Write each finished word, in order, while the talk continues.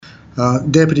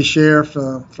Deputy sheriff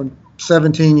for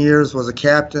 17 years, was a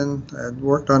captain. I'd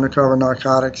worked undercover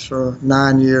narcotics for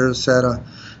 9 years, had a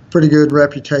pretty good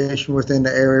reputation within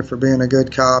the area for being a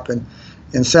good cop. And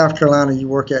in South Carolina, you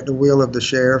work at the will of the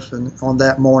sheriff. And on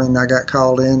that morning, I got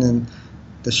called in, and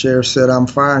the sheriff said, "I'm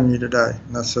firing you today."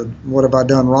 And I said, "What have I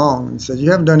done wrong?" And he said,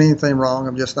 "You haven't done anything wrong.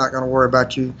 I'm just not going to worry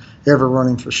about you ever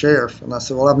running for sheriff." And I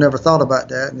said, "Well, I've never thought about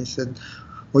that." And he said,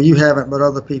 "Well, you haven't, but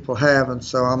other people have, and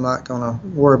so I'm not going to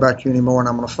worry about you anymore, and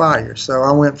I'm going to fire you." So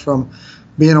I went from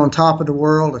being on top of the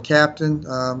world, a captain,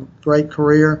 great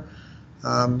career,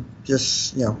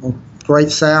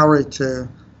 great salary, to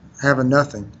having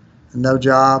nothing, no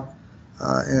job,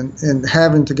 and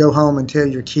having to go home and tell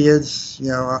your kids,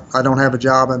 I don't have a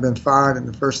job, I've been fired, and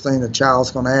the first thing the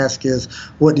child's going to ask is,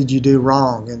 "What did you do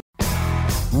wrong?" And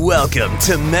welcome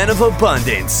to Men of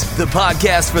Abundance, the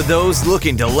podcast for those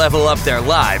looking to level up their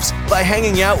lives by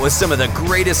hanging out with some of the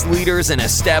greatest leaders and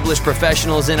established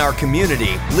professionals in our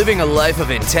community, living a life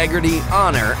of integrity,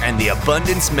 honor, and the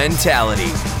abundance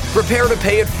mentality. Prepare to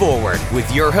pay it forward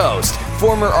with your host,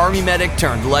 former Army medic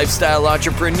turned lifestyle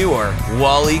entrepreneur,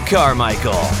 Wally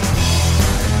Carmichael.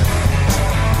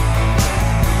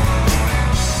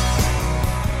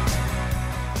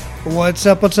 What's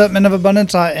up, Men of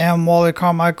Abundance? I am Wally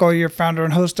Carmichael, your founder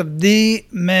and host of the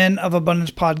Men of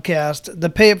Abundance podcast, the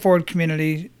Pay It Forward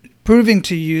community, proving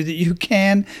to you that you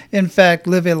can, in fact,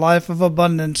 live a life of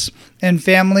abundance in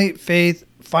family, faith,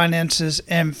 finances,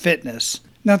 and fitness.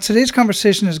 Now, today's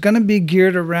conversation is going to be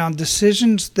geared around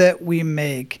decisions that we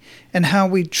make and how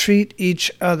we treat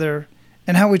each other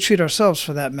and how we treat ourselves,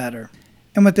 for that matter.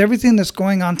 And with everything that's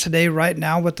going on today, right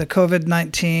now, with the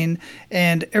COVID-19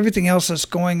 and everything else that's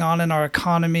going on in our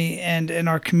economy and in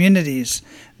our communities,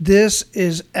 this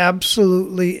is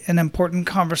absolutely an important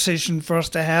conversation for us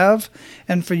to have,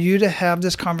 and for you to have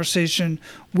this conversation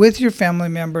with your family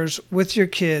members, with your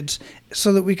kids,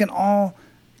 so that we can all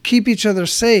keep each other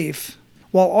safe,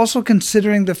 while also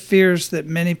considering the fears that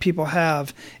many people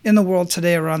have in the world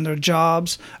today around their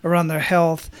jobs, around their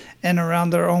health, and around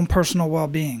their own personal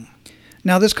well-being.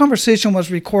 Now, this conversation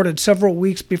was recorded several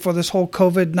weeks before this whole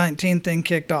COVID-19 thing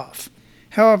kicked off.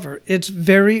 However, it's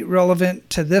very relevant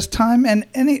to this time and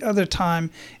any other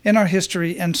time in our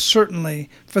history, and certainly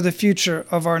for the future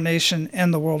of our nation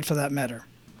and the world, for that matter.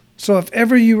 So if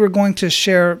ever you were going to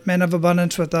share Men of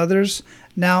Abundance with others,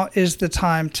 now is the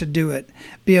time to do it.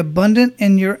 Be abundant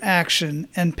in your action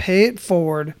and pay it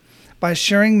forward by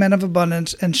sharing Men of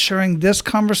Abundance and sharing this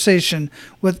conversation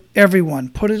with everyone.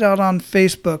 Put it out on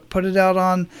Facebook, put it out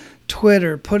on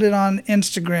Twitter, put it on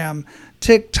Instagram,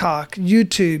 TikTok,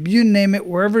 YouTube, you name it,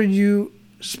 wherever you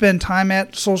spend time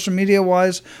at social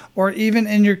media-wise, or even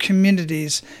in your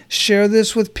communities. Share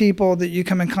this with people that you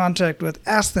come in contact with.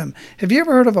 Ask them, have you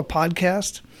ever heard of a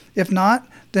podcast? If not,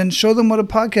 then show them what a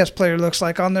podcast player looks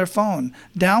like on their phone.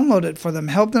 Download it for them.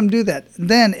 Help them do that.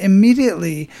 Then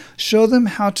immediately show them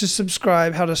how to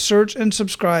subscribe, how to search and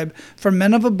subscribe for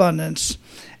Men of Abundance,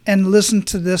 and listen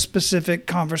to this specific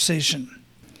conversation.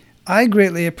 I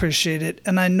greatly appreciate it,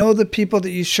 and I know the people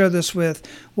that you share this with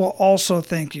will also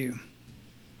thank you.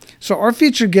 So our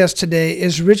featured guest today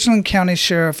is Richland County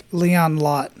Sheriff Leon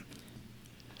Lott.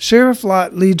 Sheriff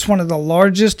Lott leads one of the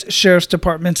largest sheriff's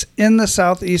departments in the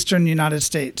southeastern United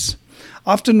States,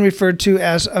 often referred to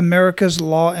as America's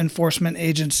Law Enforcement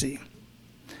Agency.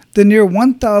 The near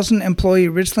 1,000-employee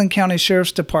Richland County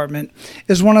Sheriff's Department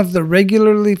is one of the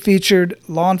regularly featured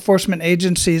law enforcement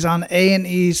agencies on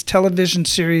A&E's television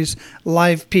series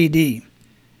Live PD,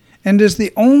 and is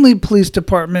the only police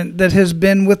department that has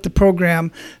been with the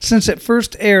program since it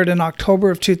first aired in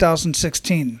October of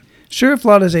 2016. Sheriff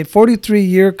Lott is a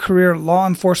 43-year career law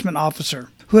enforcement officer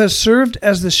who has served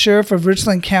as the sheriff of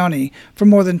Richland County for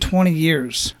more than 20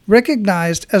 years.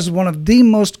 Recognized as one of the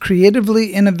most creatively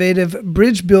innovative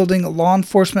bridge-building law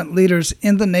enforcement leaders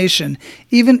in the nation,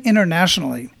 even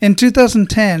internationally. In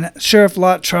 2010, Sheriff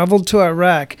Lott traveled to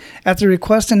Iraq at the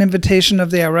request and invitation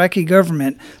of the Iraqi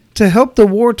government to help the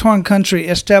war-torn country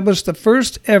establish the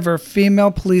first ever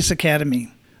female police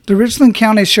academy. The Richland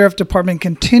County Sheriff Department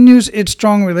continues its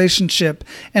strong relationship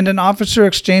and an officer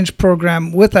exchange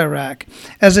program with Iraq,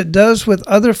 as it does with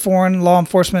other foreign law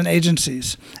enforcement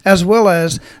agencies, as well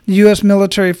as the U.S.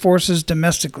 military forces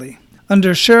domestically.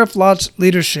 Under Sheriff Lott's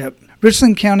leadership,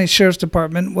 Richland County Sheriff's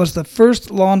Department was the first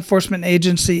law enforcement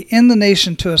agency in the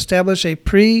nation to establish a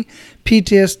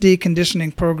pre-PTSD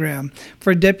conditioning program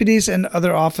for deputies and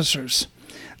other officers.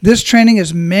 This training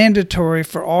is mandatory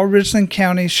for all Richland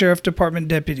County Sheriff Department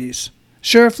deputies.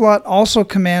 Sheriff Lott also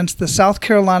commands the South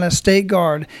Carolina State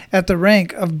Guard at the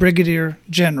rank of Brigadier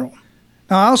General.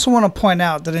 Now, I also want to point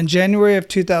out that in January of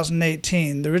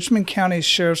 2018, the Richmond County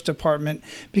Sheriff's Department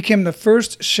became the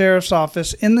first sheriff's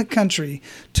office in the country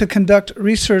to conduct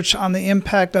research on the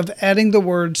impact of adding the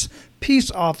words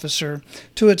peace officer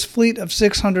to its fleet of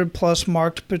 600-plus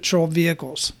marked patrol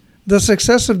vehicles. The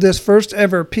success of this first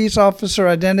ever peace officer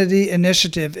identity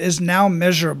initiative is now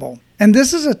measurable, and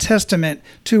this is a testament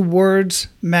to words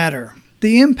matter.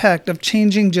 The impact of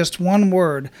changing just one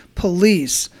word,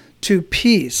 police, to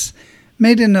peace,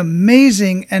 made an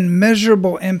amazing and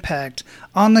measurable impact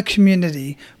on the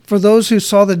community for those who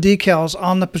saw the decals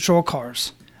on the patrol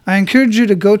cars. I encourage you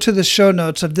to go to the show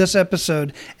notes of this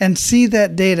episode and see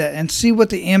that data and see what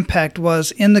the impact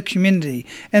was in the community,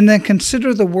 and then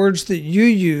consider the words that you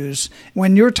use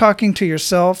when you're talking to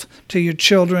yourself, to your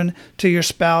children, to your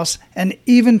spouse, and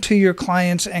even to your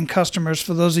clients and customers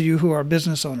for those of you who are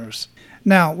business owners.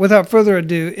 Now, without further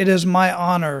ado, it is my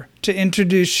honor to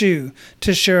introduce you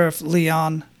to Sheriff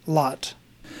Leon Lott.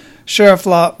 Sheriff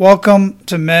Lott, welcome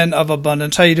to Men of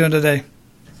Abundance. How are you doing today?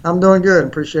 I'm doing good.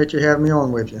 Appreciate you having me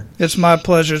on with you. It's my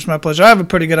pleasure. It's my pleasure. I have a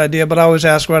pretty good idea, but I always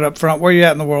ask right up front, where are you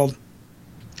at in the world?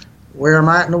 Where am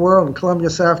I at in the world? In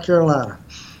Columbia, South Carolina.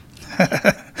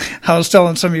 I was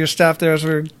telling some of your staff there as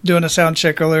we were doing a sound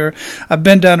check earlier, I've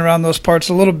been down around those parts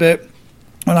a little bit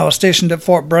when I was stationed at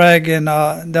Fort Bragg and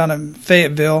down in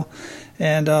Fayetteville,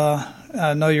 and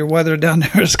I know your weather down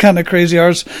there is kind of crazy.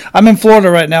 I'm in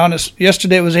Florida right now, and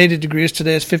yesterday it was 80 degrees.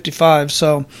 Today it's 55,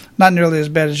 so not nearly as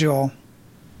bad as you all.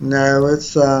 No,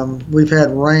 it's we've had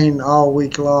rain all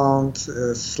week long.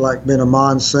 It's like been a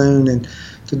monsoon, and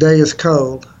today is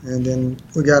cold, and then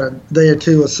we got a day or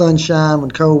two of sunshine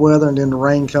with cold weather, and then the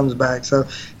rain comes back. So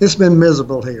it's been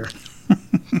miserable here.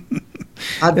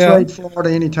 I'd trade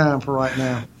Florida anytime for right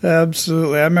now.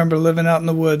 Absolutely. I remember living out in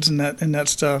the woods and that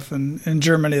stuff, and in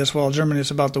Germany as well. Germany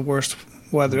is about the worst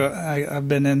weather I've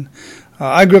been in.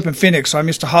 I grew up in Phoenix, so I'm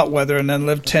used to hot weather, and then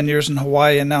lived 10 years in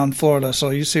Hawaii and now in Florida. So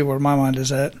you see where my mind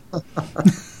is at.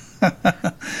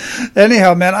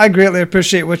 Anyhow, man, I greatly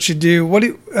appreciate what you do. One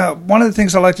of the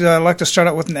things I like to do, I like to start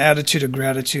out with an attitude of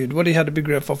gratitude. What do you have to be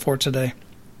grateful for today?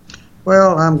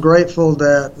 Well, I'm grateful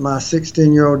that my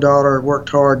 16-year-old daughter worked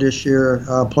hard this year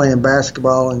playing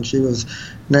basketball, and she was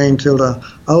named to the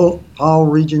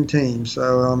all-region team.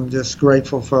 So I'm just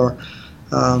grateful for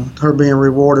her being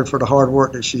rewarded for the hard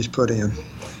work that she's put in.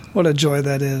 What a joy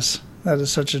that is. That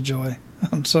is such a joy.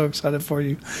 I'm so excited for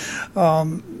you.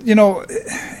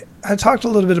 I talked a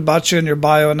little bit about you in your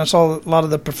bio, and that's a lot of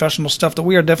the professional stuff that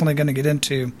we are definitely going to get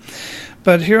into.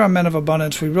 But here on Men of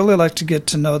Abundance, we really like to get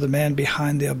to know the man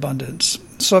behind the abundance.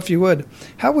 So if you would,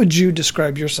 how would you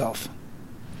describe yourself?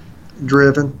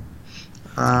 Driven.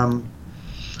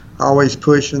 Always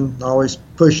pushing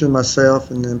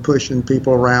myself, and then pushing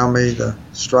people around me to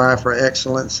strive for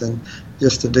excellence and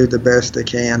just to do the best they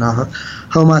can. I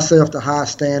hold myself to high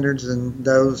standards, and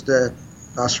those that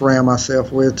I surround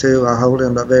myself with too, I hold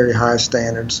them to very high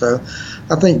standards. So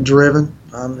I think driven.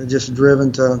 I'm just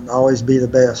driven to always be the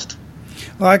best.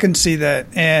 Well, I can see that.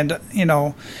 And,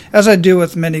 as I do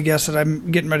with many guests that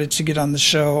I'm getting ready to get on the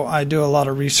show, I do a lot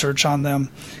of research on them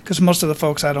because most of the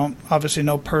folks I don't obviously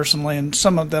know personally, and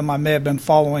some of them I may have been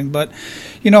following. But,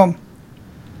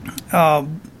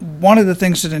 one of the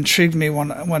things that intrigued me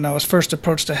when I was first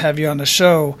approached to have you on the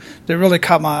show that really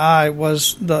caught my eye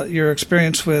was your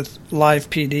experience with Live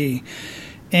PD.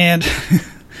 And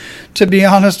to be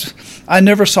honest, I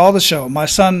never saw the show. My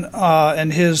son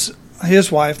and his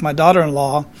wife, my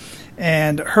daughter-in-law,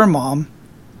 and her mom,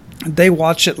 they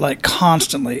watch it like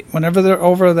constantly. Whenever they're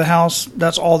over at the house,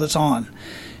 that's all that's on.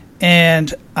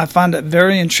 And I find it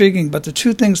very intriguing. But the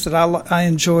two things that I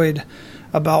enjoyed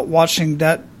about watching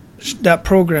that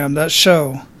program, that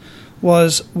show,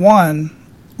 was one,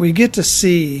 we get to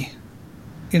see,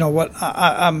 what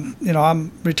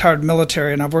I'm retired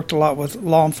military, and I've worked a lot with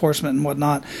law enforcement and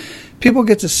whatnot. People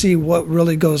get to see what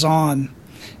really goes on,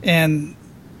 and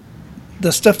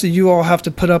the stuff that you all have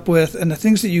to put up with, and the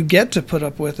things that you get to put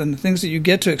up with, and the things that you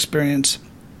get to experience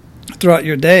throughout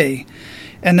your day.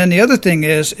 And then the other thing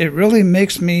is, it really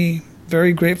makes me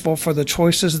very grateful for the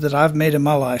choices that I've made in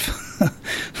my life,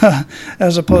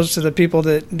 as opposed to the people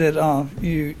that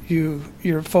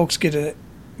your folks get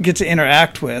to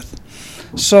interact with.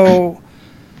 So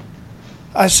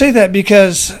I say that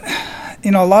because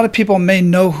a lot of people may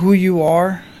know who you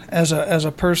are as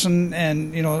a person,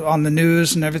 and on the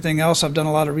news and everything else. I've done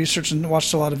a lot of research and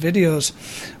watched a lot of videos.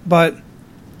 But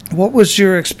what was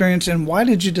your experience, and why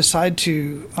did you decide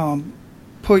to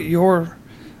put your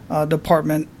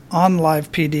department on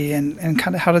Live PD, and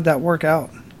kind of how did that work out?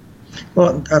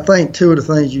 Well, I think two of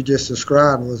the things you just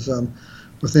described was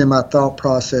within my thought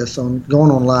process on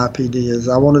going on live PD is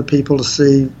I wanted people to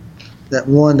see that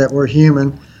we're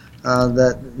human,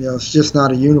 that it's just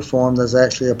not a uniform. There's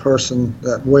actually a person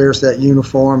that wears that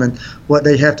uniform and what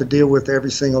they have to deal with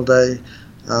every single day.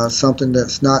 Something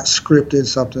that's not scripted,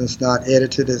 something that's not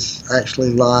edited. It's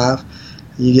actually live.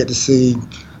 You get to see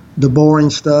the boring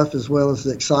stuff as well as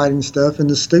the exciting stuff and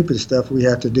the stupid stuff we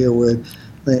have to deal with.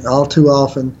 I think all too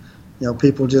often,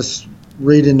 people just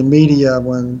read in the media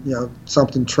when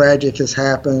something tragic has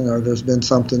happened or there's been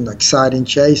something exciting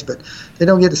chase, but they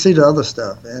don't get to see the other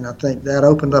stuff. And I think that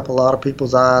opened up a lot of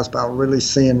people's eyes by really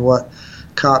seeing what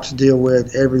cops deal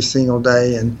with every single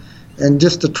day, and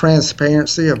just the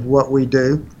transparency of what we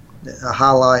do. I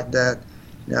highlight that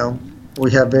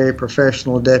we have very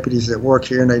professional deputies that work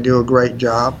here and they do a great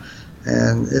job,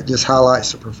 and it just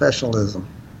highlights the professionalism.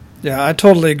 Yeah, I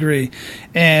totally agree.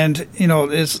 And,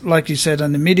 it's like you said,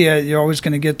 on the media, you're always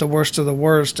going to get the worst of the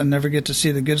worst and never get to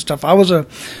see the good stuff. I was a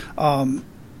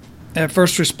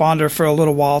first responder for a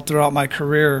little while throughout my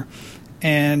career.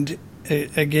 And,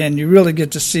 again, you really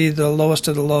get to see the lowest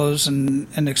of the lows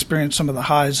and experience some of the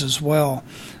highs as well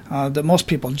that most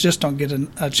people just don't get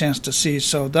a chance to see.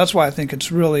 So that's why I think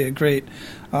it's really a great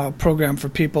program for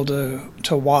people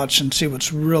to watch and see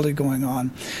what's really going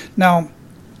on. Now,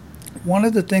 one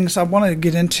of the things I want to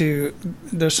get into,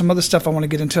 there's some other stuff I want to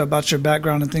get into about your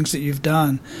background and things that you've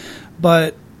done,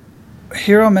 but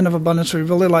here on Men of Abundance, we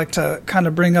really like to kind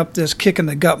of bring up this kick in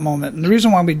the gut moment. And the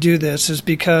reason why we do this is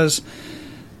because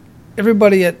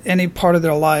everybody at any part of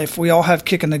their life, we all have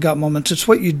kick in the gut moments. It's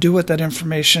what you do with that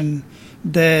information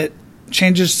that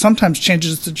sometimes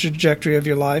changes the trajectory of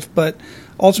your life, but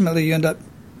ultimately you end up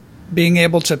being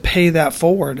able to pay that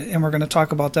forward, and we're going to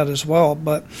talk about that as well.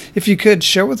 But if you could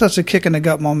share with us a kick in the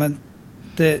gut moment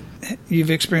that you've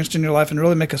experienced in your life and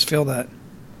really make us feel that.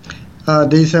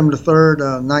 December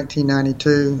 3rd,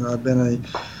 1992. I've been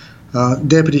a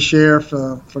deputy sheriff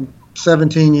for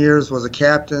 17 years, was a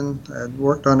captain, had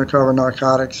worked undercover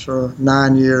narcotics for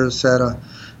 9 years, had a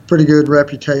pretty good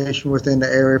reputation within the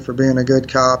area for being a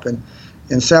good cop. And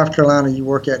in South Carolina, you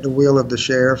work at the will of the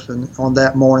sheriff, and on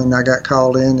that morning I got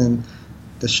called in and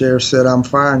the sheriff said, "I'm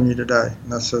firing you today."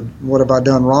 And I said, "What have I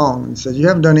done wrong?" And he said, "You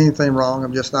haven't done anything wrong.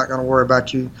 I'm just not going to worry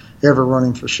about you ever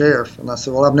running for sheriff." And I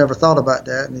said, "Well, I've never thought about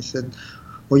that." And he said,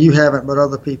 "Well, you haven't, but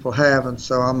other people have, and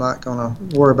so I'm not going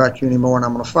to worry about you anymore, and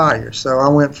I'm going to fire you." So I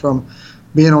went from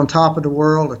being on top of the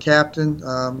world, a captain,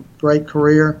 great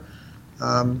career,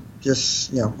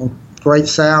 great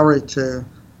salary, to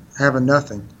having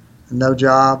nothing. No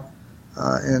job,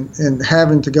 and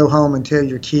having to go home and tell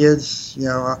your kids,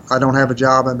 I don't have a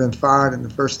job, I've been fired, and the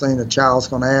first thing the child's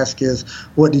going to ask is,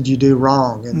 what did you do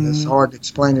wrong? And It's hard to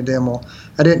explain to them, well,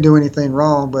 I didn't do anything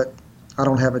wrong, but I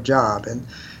don't have a job.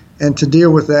 And to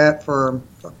deal with that for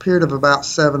a period of about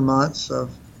 7 months of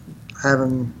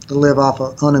having to live off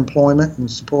of unemployment and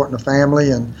supporting a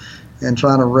family and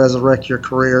trying to resurrect your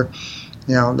career,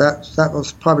 that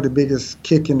was probably the biggest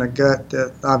kick in the gut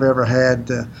that I've ever had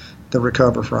to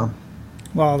recover from.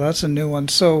 Wow, that's a new one.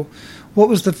 So what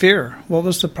was the fear? What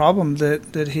was the problem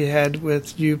that he had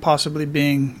with you possibly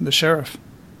being the sheriff?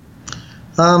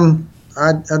 I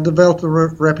developed a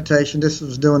reputation. This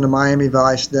was during the Miami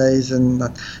Vice days, and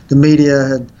the media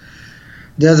had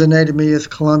designated me as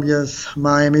Columbia's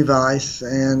Miami Vice,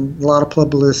 and a lot of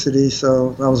publicity,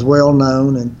 so I was well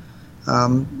known, and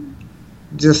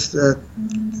just the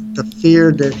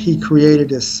fear that he created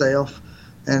himself.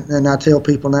 And I tell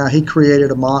people now, he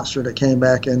created a monster that came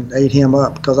back and ate him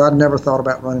up, because I'd never thought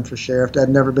about running for sheriff. That had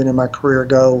never been in my career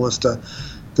goal, was to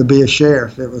be a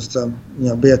sheriff. It was to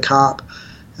be a cop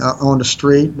on the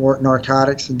street, work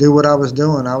narcotics, and do what I was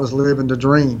doing. I was living the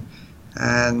dream.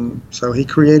 And so he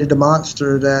created a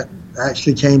monster that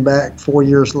actually came back 4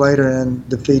 years later and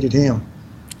defeated him.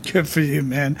 Good for you,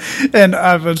 man. And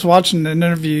I was watching an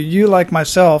interview. You, like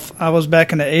myself, I was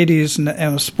back in the 80s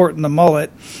and was sporting the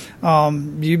mullet.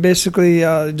 You basically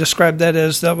described that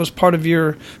as that was part of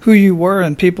who you were,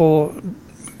 and people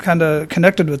kind of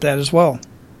connected with that as well.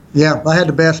 Yeah, I had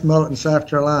the best mullet in South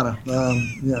Carolina.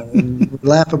 We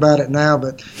laugh about it now,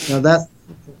 but that's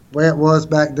the way it was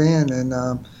back then.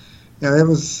 And it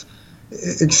was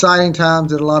exciting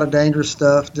times. Did a lot of dangerous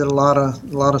stuff. Did a lot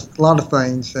of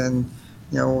things, and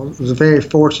was very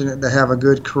fortunate to have a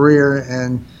good career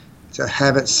and to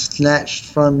have it snatched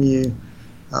from you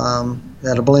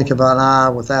at a blink of an eye,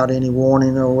 without any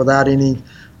warning or without any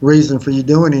reason for you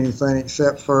doing anything,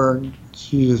 except for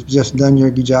you've just done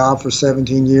your job for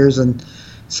 17 years and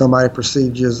somebody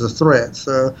perceived you as a threat.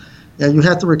 So you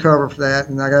have to recover for that.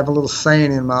 And I have a little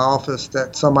saying in my office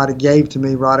that somebody gave to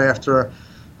me right after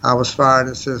I was fired.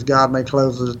 It says God may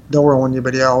close the door on you,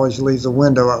 but he always leaves the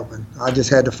window open. I just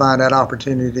had to find that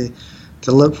opportunity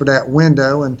to look for that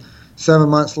window. And 7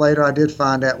 months later, I did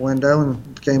find that window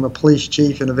and became a police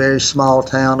chief in a very small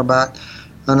town about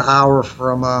an hour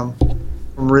from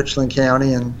Richland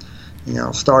County, and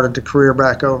started the career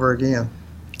back over again.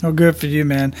 Oh, good for you,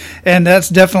 man. And that's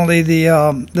definitely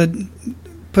the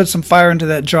put some fire into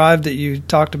that drive that you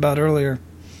talked about earlier.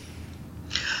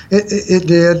 It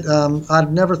did.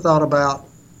 I'd never thought about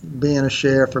being a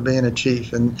sheriff or being a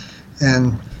chief, and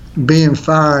being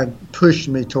fired pushed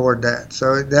me toward that.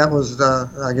 So that was,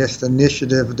 I guess, the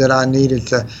initiative that I needed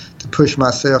to push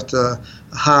myself to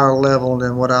a higher level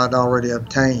than what I'd already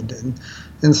obtained.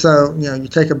 And so, you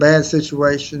take a bad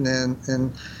situation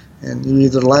and you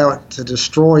either allow it to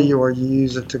destroy you or you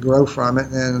use it to grow from it.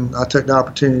 And I took the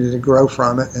opportunity to grow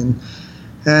from it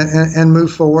and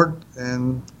move forward.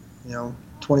 And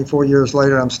 24 years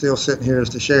later, I'm still sitting here as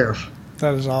the sheriff.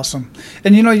 That is awesome.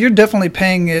 And you're definitely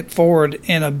paying it forward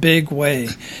in a big way.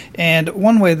 And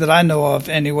one way that I know of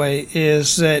anyway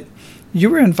is that you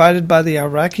were invited by the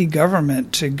Iraqi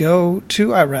government to go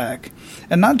to Iraq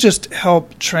and not just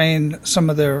help train some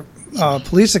of their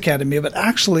police academy, but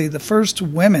actually the first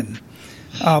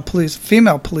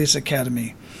female police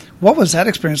academy. What was that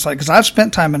experience like? Because I've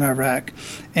spent time in Iraq,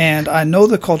 and I know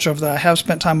the culture of that. I have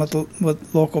spent time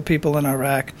with local people in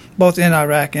Iraq, both in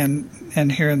Iraq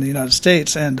and here in the United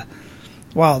States. And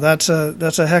wow, that's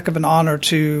a heck of an honor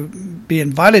to be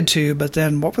invited to. But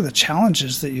then, what were the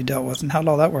challenges that you dealt with, and how did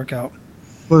all that work out?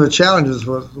 Well, the challenges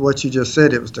was what you just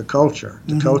said. It was the culture.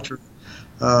 The culture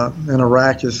in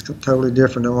Iraq is totally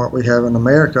different than what we have in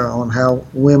America on how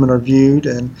women are viewed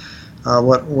and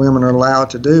what women are allowed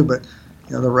to do. But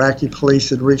the Iraqi police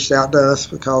had reached out to us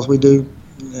because we do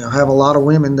have a lot of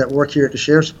women that work here at the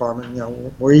Sheriff's Department.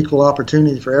 We're equal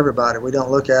opportunity for everybody. We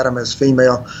don't look at them as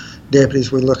female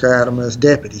deputies. We look at them as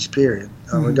deputies, period,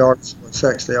 regardless of what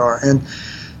sex they are. And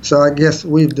so I guess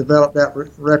we've developed that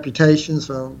reputation.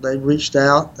 So they reached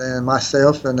out, and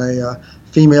myself and a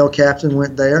female captain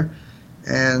went there.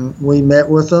 And we met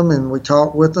with them, and we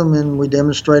talked with them, and we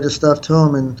demonstrated stuff to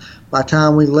them. And by the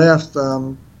time we left,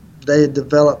 they had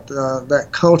developed that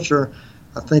culture.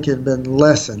 I think it had been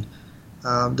lessened.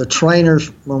 The trainers,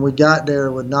 when we got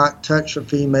there, would not touch a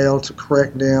female to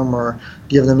correct them or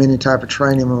give them any type of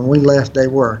training. When we left, they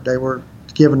were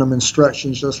giving them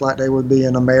instructions just like they would be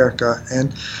in America.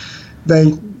 And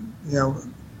they,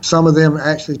 some of them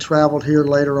actually traveled here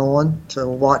later on to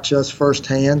watch us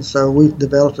firsthand. So we've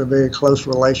developed a very close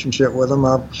relationship with them.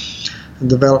 I've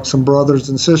developed some brothers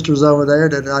and sisters over there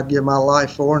that I'd give my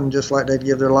life for, and just like they'd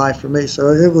give their life for me.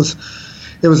 So it was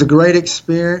a great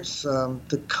experience.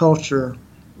 The culture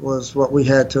was what we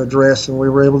had to address, and we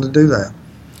were able to do that.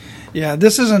 Yeah,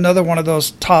 this is another one of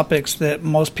those topics that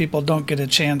most people don't get a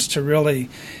chance to really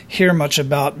hear much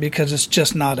about because it's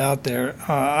just not out there.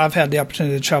 I've had the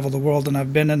opportunity to travel the world, and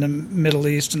I've been in the Middle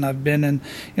East, and I've been in,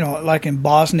 like in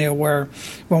Bosnia, where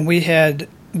when we had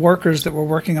workers that were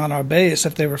working on our base,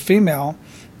 if they were female,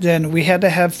 then we had to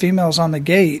have females on the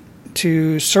gate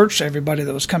to search everybody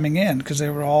that was coming in because they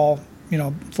were all,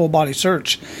 full body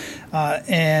search.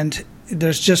 And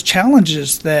there's just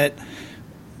challenges that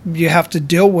you have to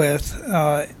deal with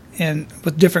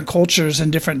with different cultures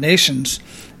and different nations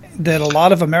that a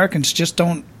lot of Americans just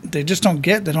don't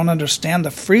get. They don't understand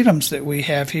the freedoms that we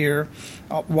have here,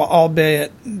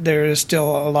 albeit there is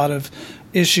still a lot of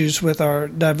issues with our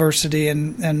diversity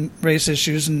and race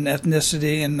issues and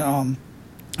ethnicity and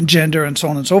gender and so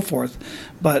on and so forth.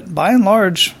 But by and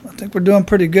large, I think we're doing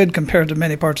pretty good compared to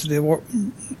many parts of the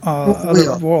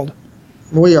world.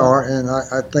 We are, and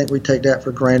I think we take that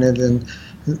for granted. And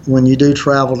when you do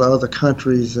travel to other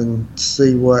countries and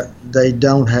see what they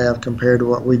don't have compared to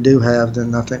what we do have,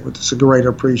 then I think it's a great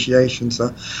appreciation.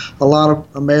 So a lot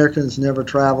of Americans never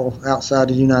travel outside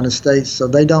the United States, so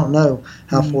they don't know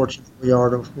how fortunate we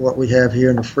are to what we have here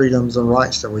and the freedoms and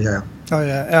rights that we have. Oh,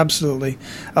 yeah, absolutely.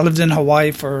 I lived in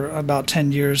Hawaii for about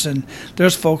 10 years, and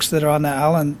there's folks that are on that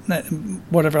island,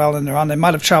 whatever island they're on. They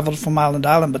might have traveled from island to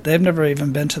island, but they've never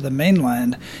even been to the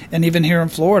mainland. And even here in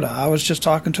Florida, I was just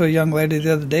talking to a young lady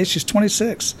the other day. She's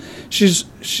 26.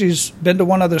 She's been to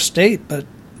one other state, but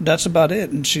that's about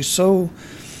it. And she's so,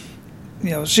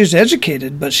 she's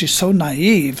educated, but she's so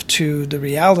naive to the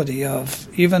reality of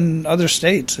even other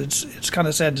states. It's kind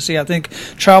of sad to see. I think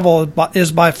travel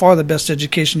is by far the best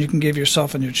education you can give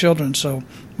yourself and your children, so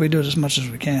we do it as much as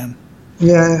we can.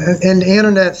 Yeah, and the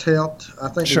internet's helped. I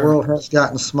think Sure. The world has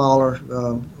gotten smaller.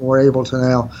 We're able to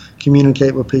now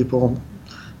communicate with people,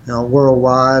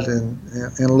 worldwide and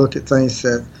look at things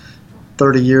that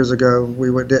 30 years ago,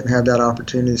 didn't have that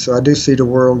opportunity. So I do see the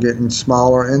world getting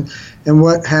smaller, and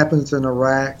what happens in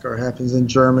Iraq or happens in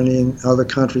Germany and other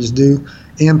countries do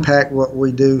impact what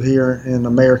we do here in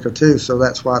America too. So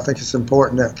that's why I think it's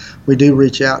important that we do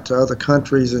reach out to other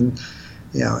countries and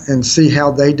see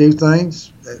how they do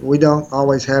things. We don't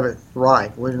always have it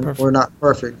right. We're not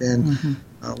perfect, and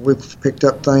we've picked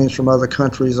up things from other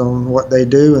countries on what they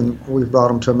do, and we've brought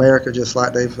them to America just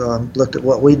like they've looked at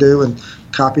what we do and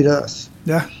copied us.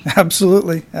 Yeah,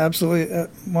 absolutely.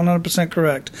 100%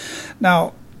 correct.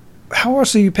 Now, how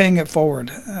else are you paying it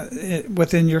forward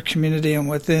within your community and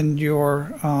within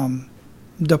your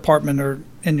department or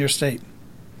in your state?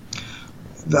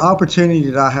 The opportunity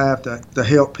that I have to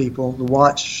help people, to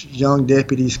watch young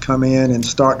deputies come in and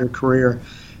start their career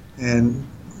and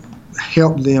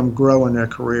help them grow in their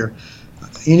career.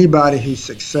 Anybody who's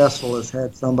successful has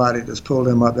had somebody that's pulled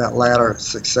them up that ladder of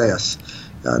success.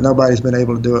 Nobody's been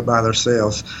able to do it by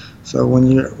themselves. So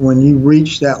when you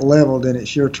reach that level, then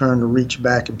it's your turn to reach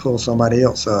back and pull somebody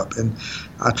else up. And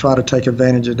I try to take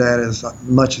advantage of that as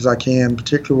much as I can,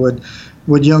 particularly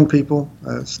with young people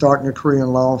starting their career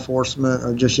in law enforcement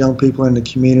or just young people in the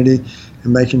community,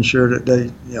 and making sure that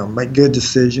they make good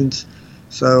decisions.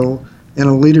 So in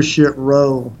a leadership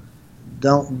role,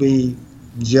 don't be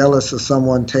jealous of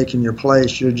someone taking your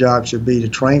place. Your job should be to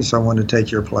train someone to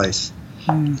take your place.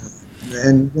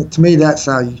 And to me, that's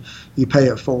how you pay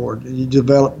it forward. You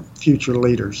develop future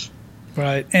leaders.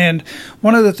 Right. And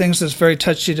one of the things that's very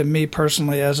touchy to me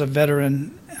personally as a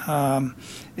veteran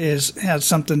has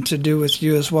something to do with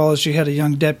you as well. As you had a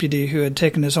young deputy who had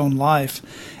taken his own life.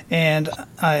 And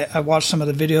I watched some of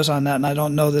the videos on that, and I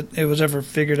don't know that it was ever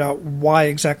figured out why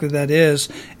exactly that is.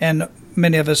 And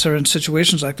many of us are in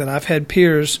situations like that. I've had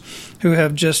peers who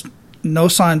have just no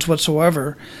signs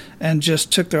whatsoever and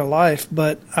just took their life.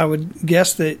 But I would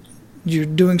guess that you're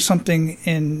doing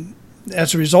something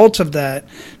as a result of that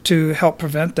to help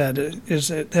prevent that. Has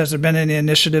there been any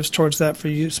initiatives towards that for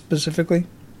you specifically?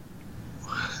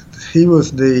 He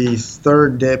was the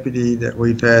third deputy that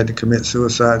we've had to commit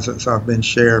suicide since I've been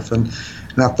sheriff, and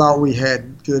I thought we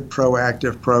had good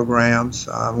proactive programs.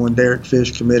 When Derek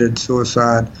Fish committed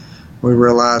suicide, we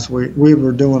realized we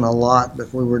were doing a lot,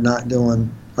 but we were not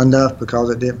doing enough because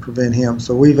it didn't prevent him.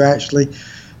 So we've actually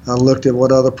looked at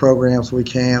what other programs we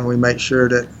can. We make sure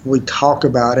that we talk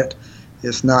about it.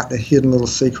 It's not a hidden little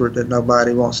secret that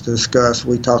nobody wants to discuss.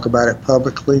 We talk about it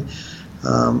publicly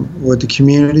with the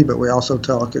community, but we also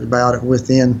talk about it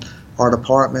within our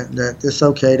department, that it's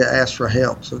okay to ask for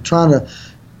help. So trying to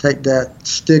take that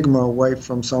stigma away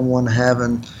from someone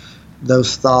having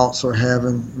those thoughts or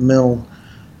having mental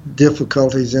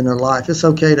difficulties in their life. It's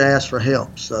okay to ask for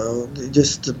help. So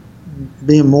just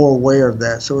being more aware of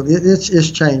that. So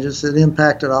it's changes. It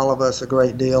impacted all of us a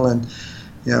great deal, and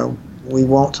we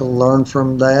want to learn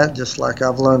from that, just like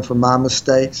I've learned from my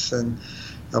mistakes. And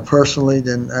personally,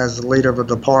 then as the leader of a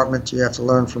department, you have to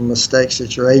learn from mistakes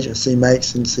that your agency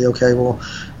makes and say, okay, well,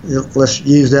 let's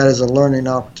use that as a learning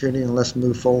opportunity and let's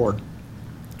move forward.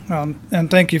 And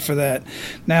thank you for that.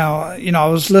 Now, I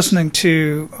was listening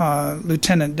to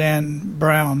Lieutenant Dan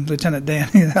Brown, Lieutenant Dan,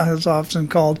 as often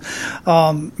called,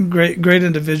 great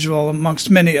individual amongst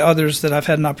many others that I've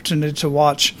had an opportunity to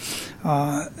watch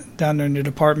down there in your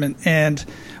department. And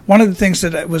one of the things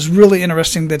that was really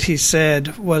interesting that he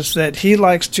said was that he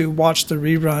likes to watch the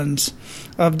reruns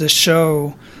of the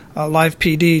show Live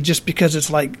PD just because it's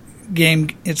like game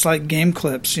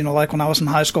clips. Like when I was in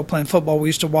high school playing football, we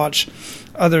used to watch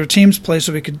other teams play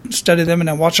so we could study them and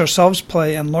then watch ourselves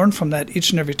play and learn from that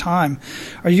each and every time.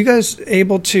 Are you guys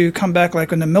able to come back,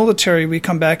 like in the military, we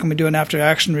come back and we do an after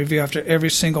action review after every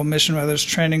single mission, whether it's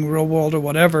training, real world, or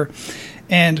whatever,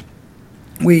 and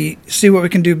we see what we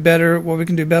can do better, what we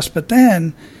can do best. But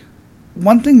then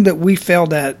one thing that we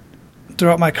failed at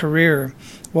throughout my career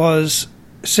was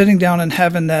sitting down and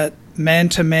having that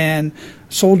man-to-man,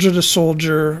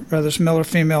 soldier-to-soldier, whether it's male or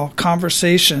female,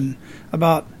 conversation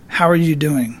about how are you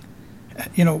doing,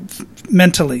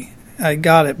 mentally. I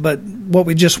got it, but what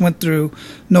we just went through,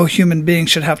 no human being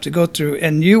should have to go through,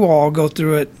 and you all go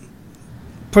through it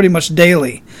pretty much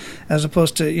daily, as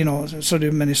opposed to, so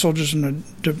do many soldiers and are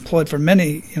deployed for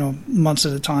many, months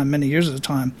at a time, many years at a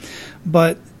time.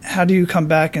 But how do you come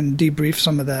back and debrief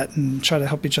some of that and try to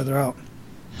help each other out?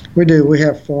 We do. We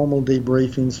have formal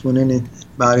debriefings when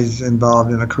anybody's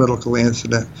involved in a critical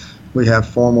incident. We have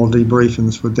formal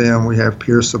debriefings with them. We have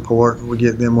peer support. We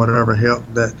get them whatever help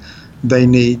that they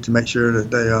need to make sure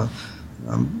that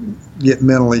they get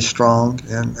mentally strong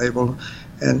and able.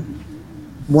 And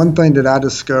one thing that I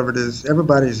discovered is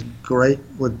everybody's great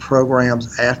with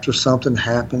programs after something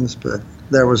happens, but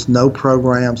There was no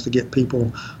programs to get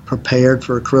people prepared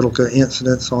for critical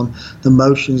incidents on the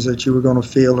motions that you were going to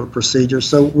feel or procedures.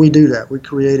 So we do that. We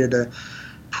created a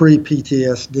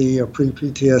pre-PTSD or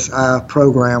pre-PTSI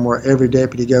program where every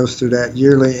deputy goes through that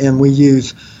yearly, and we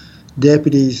use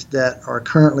deputies that are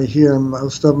currently here,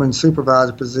 most of them in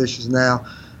supervisor positions now,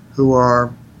 who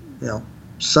are,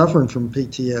 suffering from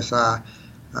PTSI.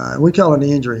 We call it an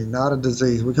injury, not a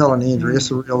disease. We call it an injury. It's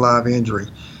a real live injury.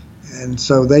 And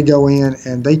so they go in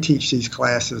and they teach these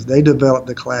classes. They develop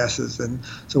the classes. And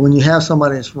so when you have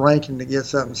somebody that's ranking that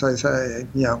gets up and says, hey,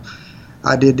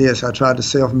 I did this, I tried to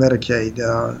self-medicate,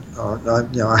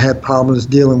 I had problems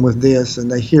dealing with this,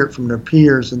 and they hear it from their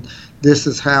peers, and this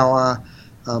is how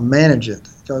I manage it.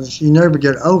 Because you never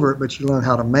get over it, but you learn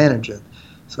how to manage it.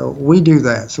 So we do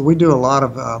that. So we do a lot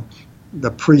of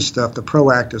the pre-stuff, the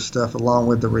proactive stuff, along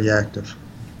with the reactive.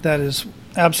 That is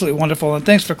absolutely wonderful, and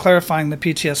thanks for clarifying the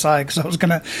PTSI, because I was going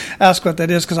to ask what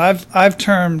that is, because I've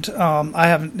termed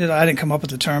I didn't come up with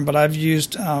the term, but I've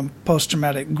used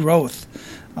post-traumatic growth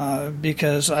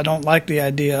because I don't like the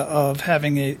idea of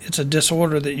having it's a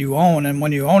disorder that you own, and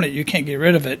when you own it, you can't get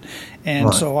rid of it. And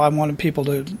right. So I wanted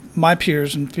people my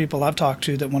peers and people I've talked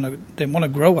to that want to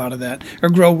grow out of that or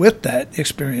grow with that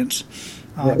experience.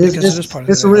 Because it is part of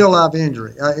it's a real life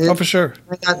injury. For sure.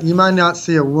 You might not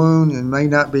see a wound and may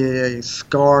not be a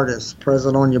scar that's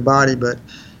present on your body, but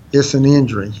it's an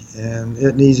injury, and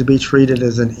it needs to be treated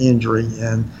as an injury,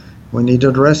 and we need to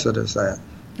address it as that.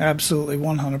 Absolutely,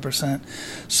 100%.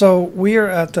 So we are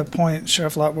at the point,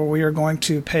 Sheriff Lott, where we are going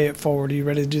to pay it forward. Are you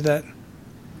ready to do that?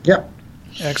 Yep.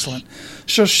 Excellent.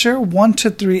 So share 1 to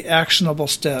 3 actionable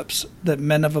steps that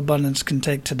Men of Abundance can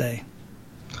take today.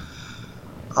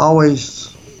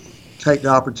 Always take the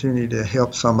opportunity to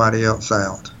help somebody else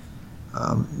out.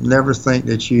 Never think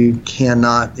that you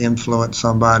cannot influence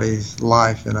somebody's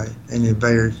life in a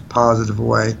very positive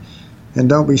way. And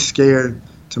don't be scared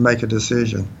to make a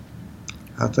decision.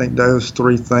 I think those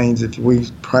 3 things, if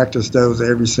we practice those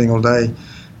every single day,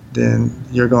 then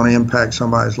you're going to impact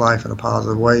somebody's life in a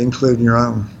positive way, including your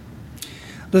own.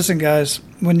 Listen, guys,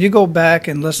 when you go back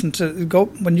and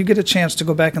when you get a chance to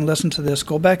go back and listen to this,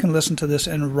 go back and listen to this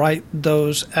and write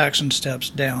those action steps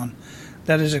down.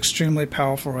 That is extremely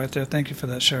powerful right there. Thank you for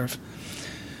that, Sheriff.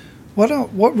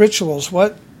 What rituals,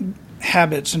 what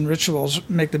habits and rituals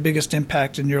make the biggest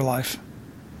impact in your life?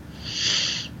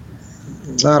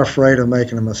 Not afraid of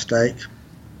making a mistake.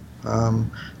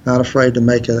 Not afraid to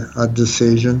make a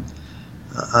decision.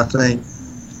 I think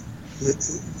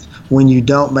when you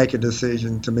don't make a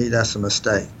decision, to me, that's a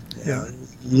mistake. Yeah.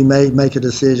 You may make a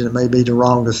decision, it may be the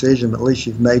wrong decision, but at least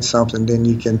you've made something, then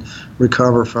you can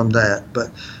recover from that.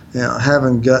 But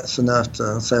having guts enough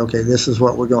to say, okay, this is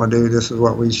what we're going to do, this is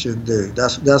what we should do.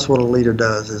 That's what a leader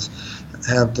does, is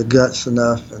have the guts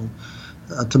enough and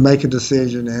to make a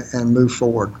decision and move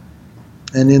forward.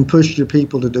 And then push your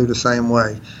people to do the same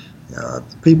way.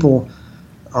 People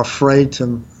are afraid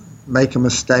to make a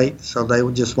mistake, so they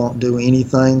just won't do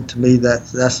anything. To me,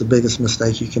 that's the biggest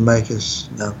mistake you can make, is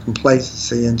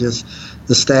complacency and just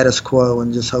the status quo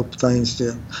and just hope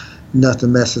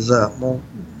nothing messes up. Well,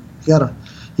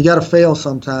 you gotta fail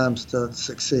sometimes to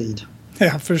succeed.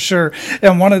 Yeah, for sure.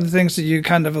 And one of the things that you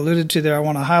kind of alluded to there, I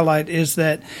want to highlight, is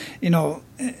that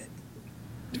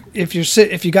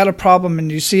if you got a problem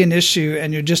and you see an issue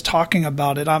and you're just talking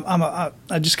about it, I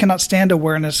just cannot stand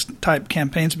awareness type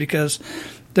campaigns, because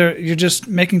you're just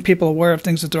making people aware of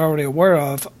things that they're already aware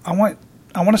of. I want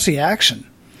to see action,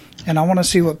 and I want to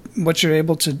see what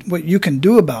you can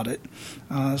do about it.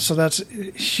 So that's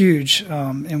huge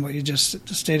in what you just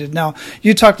stated. Now,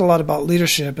 you talked a lot about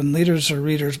leadership, and leaders are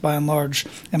readers by and large.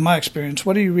 In my experience,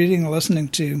 what are you reading or listening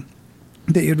to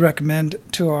that you'd recommend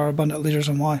to our abundant leaders,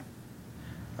 and why?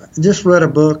 I just read a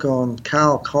book on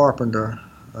Kyle Carpenter,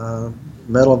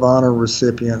 Medal of Honor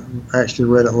recipient. Actually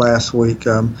read it last week.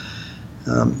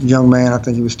 Young man, I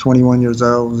think he was 21 years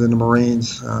old, was in the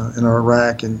Marines in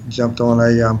Iraq, and jumped on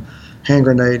a hand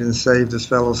grenade and saved his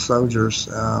fellow soldiers.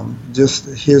 Just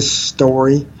his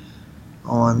story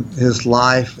on his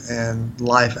life and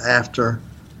life after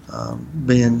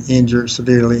being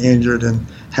severely injured, and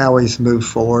how he's moved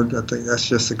forward. I think that's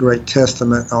just a great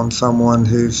testament on someone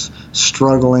who's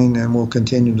struggling and will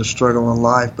continue to struggle in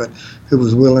life, but who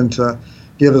was willing to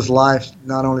give his life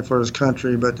not only for his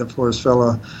country but for his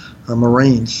fellow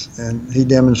Marines, and he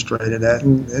demonstrated that.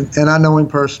 And I know him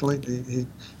personally.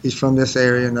 He's from this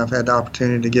area, and I've had the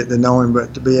opportunity to get to know him,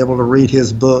 but to be able to read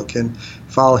his book and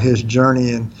follow his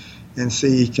journey and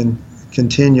see he can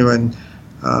continue. And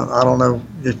I don't know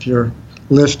if your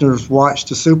listeners watched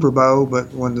the Super Bowl,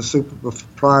 but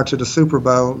prior to the Super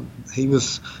Bowl, he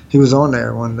was on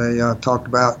there when they talked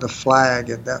about the flag,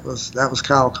 and that was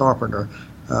Kyle Carpenter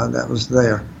that was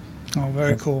there. Oh,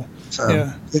 very cool. So,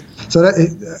 yeah. So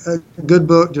that a good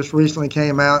book just recently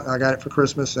came out. I got it for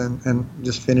Christmas and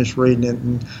just finished reading it,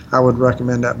 and I would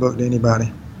recommend that book to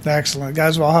anybody. Excellent.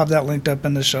 Guys, well, I'll have that linked up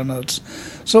in the show notes.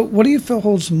 So what do you feel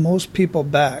holds most people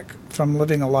back from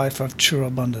living a life of true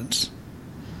abundance?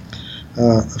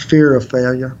 A fear of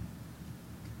failure.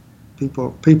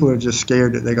 People are just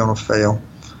scared that they're going to fail.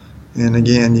 And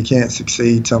again, you can't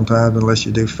succeed sometimes unless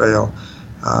you do fail.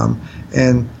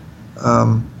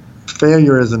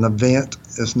 Failure is an event.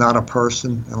 It's not a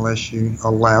person unless you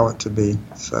allow it to be.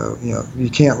 So, you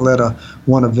can't let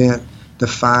one event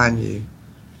define you.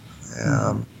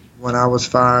 When I was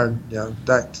fired,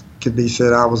 that could be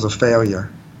said I was a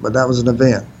failure, but that was an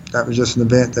event. That was just an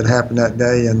event that happened that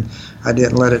day, and I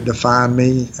didn't let it define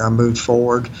me. I moved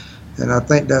forward, and I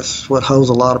think that's what holds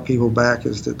a lot of people back,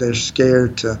 is that they're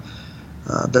scared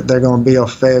that they're going to be a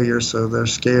failure, so they're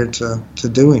scared to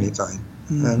do anything.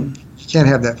 Mm-hmm. And you can't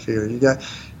have that fear. You're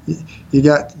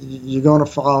going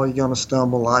to fall, you're going to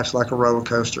stumble. Life's like a roller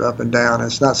coaster, up and down.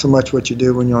 It's not so much what you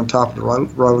do when you're on top of the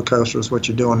roller coaster as what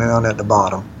you're doing down at the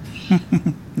bottom.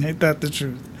 Ain't that the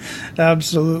truth?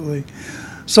 Absolutely.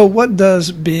 So what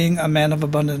does being a man of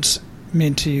abundance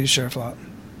mean to you, Sheriff Lott?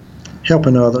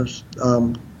 Helping others,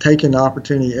 taking the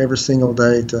opportunity every single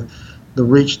day to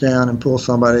reach down and pull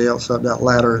somebody else up that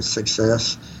ladder of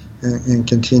success, and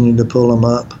continue to pull them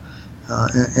up.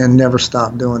 And never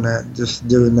stop doing that. Just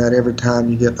doing that every time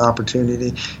you get the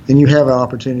opportunity. And you have an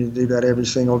opportunity to do that every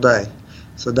single day.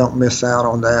 So don't miss out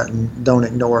on that, and don't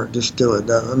ignore it. Just do it.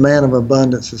 A man of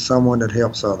abundance is someone that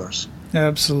helps others.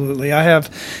 Absolutely. I have,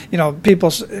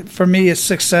 people, for me,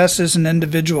 success is an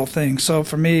individual thing. So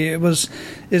for me,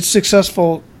 it's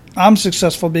successful. I'm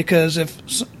successful because if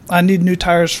I need new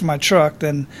tires for my truck,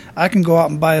 then I can go out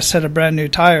and buy a set of brand new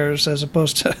tires, as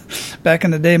opposed to back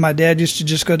in the day, my dad used to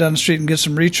just go down the street and get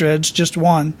some retreads, just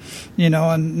one,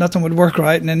 and nothing would work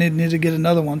right, and then he'd need to get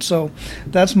another one. So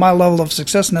that's my level of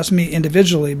success, and that's me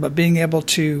individually. But being able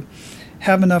to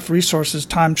have enough resources,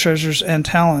 time, treasures, and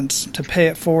talents to pay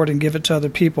it forward and give it to other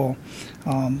people,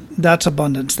 that's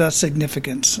abundance, that's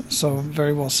significance. So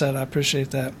very well said. I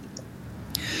appreciate that.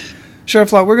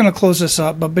 Sheriff Lott, we're going to close this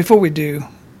up, but before we do,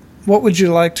 what would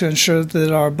you like to ensure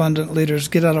that our abundant leaders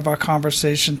get out of our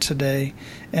conversation today?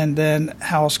 And then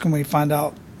how else can we find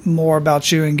out more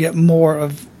about you and get more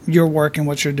of your work and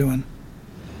what you're doing?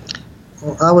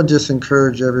 Well, I would just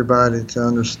encourage everybody to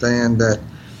understand that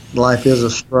life is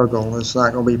a struggle. It's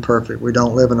not going to be perfect. We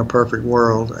don't live in a perfect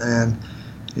world, and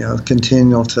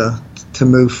continue to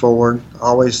move forward.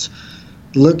 Always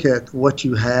look at what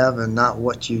you have and not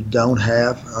what you don't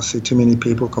have. I see too many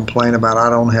people complain about, I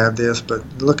don't have this, but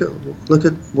look at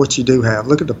what you do have.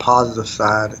 Look at the positive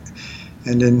side,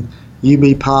 and then you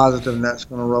be positive, and that's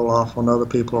going to roll off on other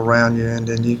people around you, and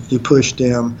then you push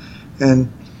them,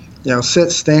 and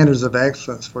set standards of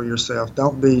excellence for yourself.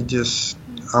 Don't be just,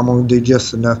 I'm going to do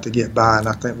just enough to get by. And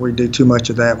I think we do too much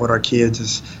of that with our kids,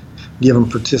 is give them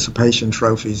participation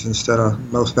trophies instead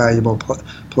of most valuable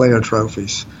player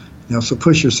trophies. So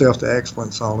push yourself to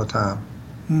excellence all the time.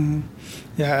 Mm-hmm.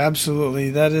 Yeah, absolutely.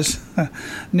 That is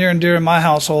near and dear in my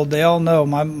household. They all know.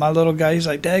 My little guy, he's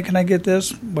like, Dad, can I get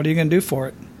this? What are you going to do for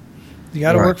it? You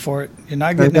got to work for it. You're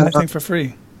not getting anything for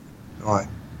free. Right.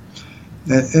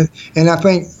 And I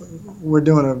think we're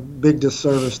doing a big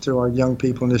disservice to our young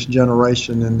people in this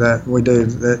generation, in that we do.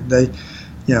 That they,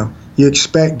 you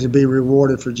expect to be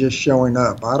rewarded for just showing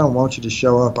up. I don't want you to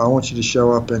show up. I want you to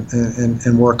show up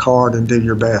and work hard and do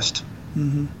your best.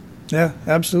 Mm-hmm. Yeah,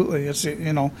 absolutely. It's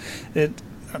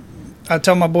I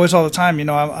tell my boys all the time.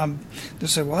 They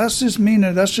say, well, that's just mean,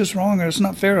 or that's just wrong, or it's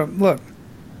not fair. Look,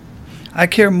 I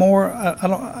care more.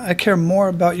 I care more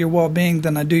about your well-being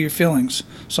than I do your feelings.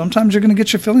 Sometimes you're going to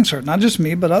get your feelings hurt, not just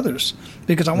me, but others,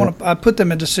 because I put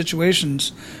them into situations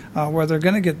where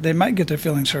they might get their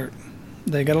feelings hurt.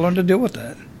 They got to learn to deal with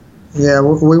that. Yeah,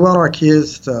 we want our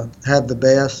kids to have the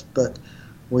best, but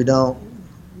we don't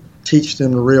teach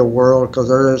them the real world, because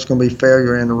there's going to be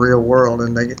failure in the real world,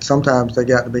 and sometimes they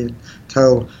got to be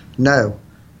told no.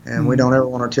 And we don't ever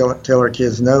want to tell our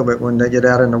kids no, but when they get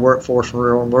out in the workforce in the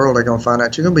real world, they're going to find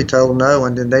out you're going to be told no,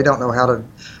 and then they don't know how to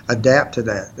adapt to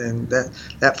that. And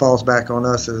that falls back on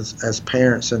us as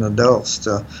parents and adults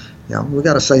to, we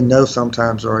got to say no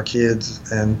sometimes to our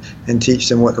kids and teach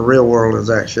them what the real world is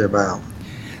actually about.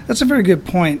 That's a very good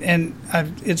point, and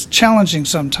it's challenging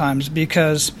sometimes,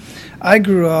 because I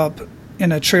grew up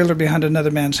in a trailer behind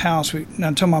another man's house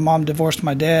until my mom divorced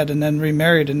my dad and then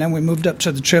remarried, and then we moved up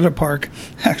to the trailer park.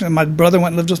 Actually, my brother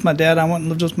went and lived with my dad. I went and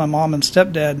lived with my mom and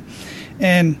stepdad.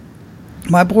 And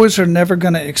my boys are never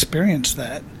going to experience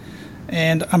that.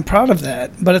 And I'm proud of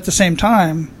that. But at the same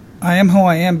time, I am who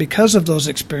I am because of those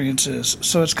experiences.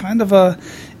 So it's kind of a,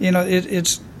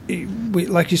 we,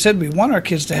 like you said, we want our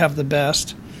kids to have the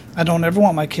best. I don't ever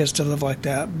want my kids to live like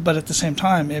that. But at the same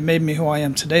time, it made me who I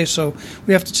am today. So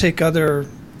we have to take other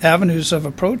avenues of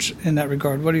approach in that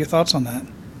regard. What are your thoughts on that?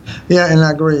 Yeah, and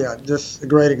I agree. Just a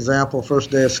great example.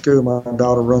 First day of school, my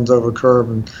daughter runs over a curb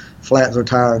and flattens her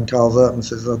tire and calls up and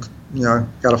says, look,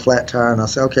 got a flat tire. And I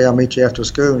said, okay, I'll meet you after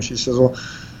school. And she says, well,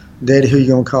 Daddy, who you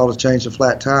going to call to change the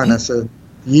flat tire? And I said,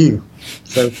 you.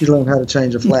 So she learned how to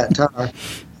change a flat tire.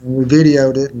 And we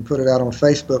videoed it and put it out on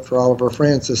Facebook for all of her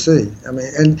friends to see. I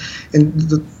mean,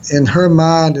 and in her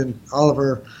mind and all of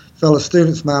her fellow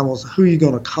students' mind was, who are you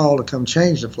going to call to come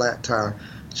change the flat tire?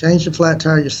 Change the flat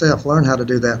tire yourself. Learn how to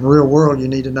do that. In the real world, you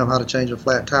need to know how to change a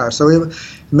flat tire. So it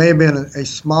may have been a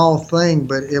small thing,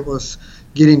 but it was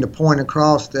getting the point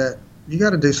across that you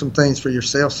got to do some things for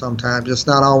yourself sometimes. It's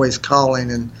not always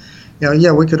calling. And,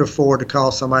 we could afford to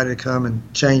call somebody to come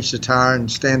and change the tire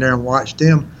and stand there and watch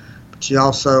them. But you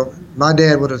also, my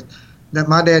dad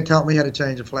taught me how to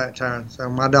change a flat tire. So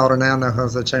my daughter now knows how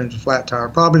to change a flat tire.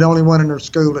 Probably the only one in her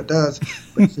school that does,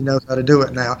 but she knows how to do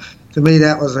it now. To me,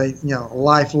 that was a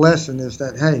life lesson, is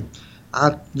that, hey,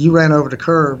 you ran over the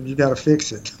curb, you got to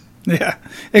fix it. Yeah,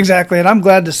 exactly. And I'm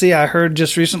glad to see, I heard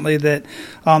just recently that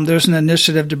there's an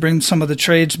initiative to bring some of the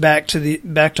trades back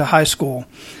to high school,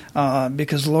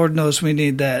 because Lord knows we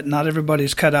need that. Not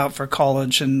everybody's cut out for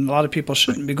college, and a lot of people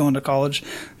shouldn't be going to college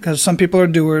because some people are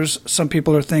doers, some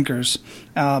people are thinkers.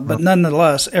 But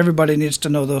nonetheless, everybody needs to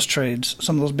know those trades,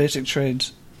 some of those basic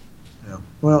trades. Yeah.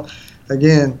 Well,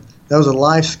 again, those are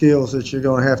life skills that you're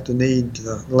going to have to need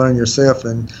to learn yourself.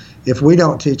 And if we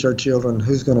don't teach our children,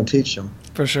 who's going to teach them?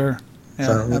 For sure.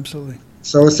 Yeah, absolutely.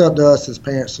 So it's up to us as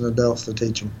parents and adults to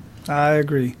teach them. I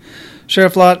agree.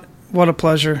 Sheriff Lott, what a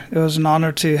pleasure. It was an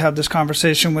honor to have this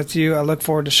conversation with you. I look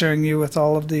forward to sharing you with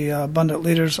all of the abundant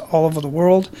leaders all over the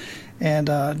world. And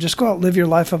just go out and live your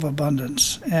life of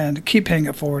abundance and keep paying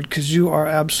it forward, because you are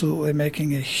absolutely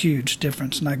making a huge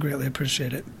difference, and I greatly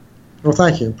appreciate it. Well,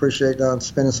 thank you. Appreciate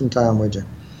spending some time with you.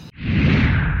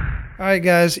 All right,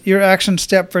 guys, your action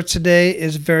step for today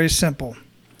is very simple.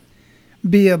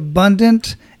 Be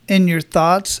abundant in your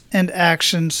thoughts and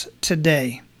actions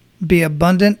today. Be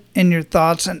abundant in your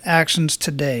thoughts and actions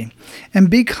today.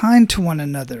 And be kind to one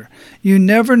another. You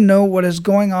never know what is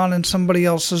going on in somebody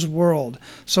else's world.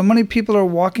 So many people are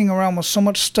walking around with so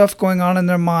much stuff going on in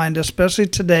their mind, especially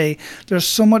today. There's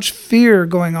so much fear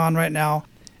going on right now.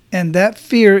 And that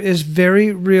fear is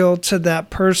very real to that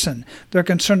person. They're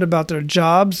concerned about their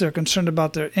jobs. They're concerned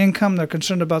about their income. They're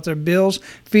concerned about their bills,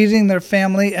 feeding their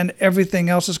family, and everything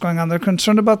else that's going on. They're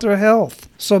concerned about their health.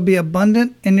 So be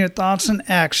abundant in your thoughts and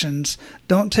actions.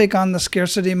 Don't take on the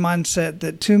scarcity mindset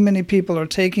that too many people are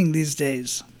taking these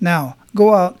days. Now,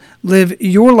 go out, live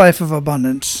your life of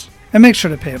abundance, and make sure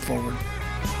to pay it forward.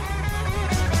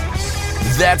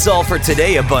 That's all for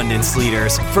today, Abundance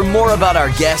Leaders. For more about our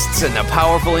guests and the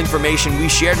powerful information we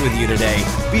shared with you today,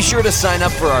 be sure to sign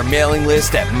up for our mailing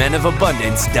list at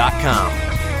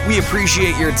menofabundance.com. We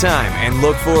appreciate your time and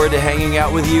look forward to hanging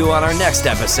out with you on our next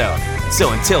episode.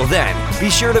 So until then,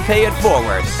 be sure to pay it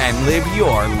forward and live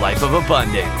your life of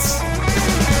abundance.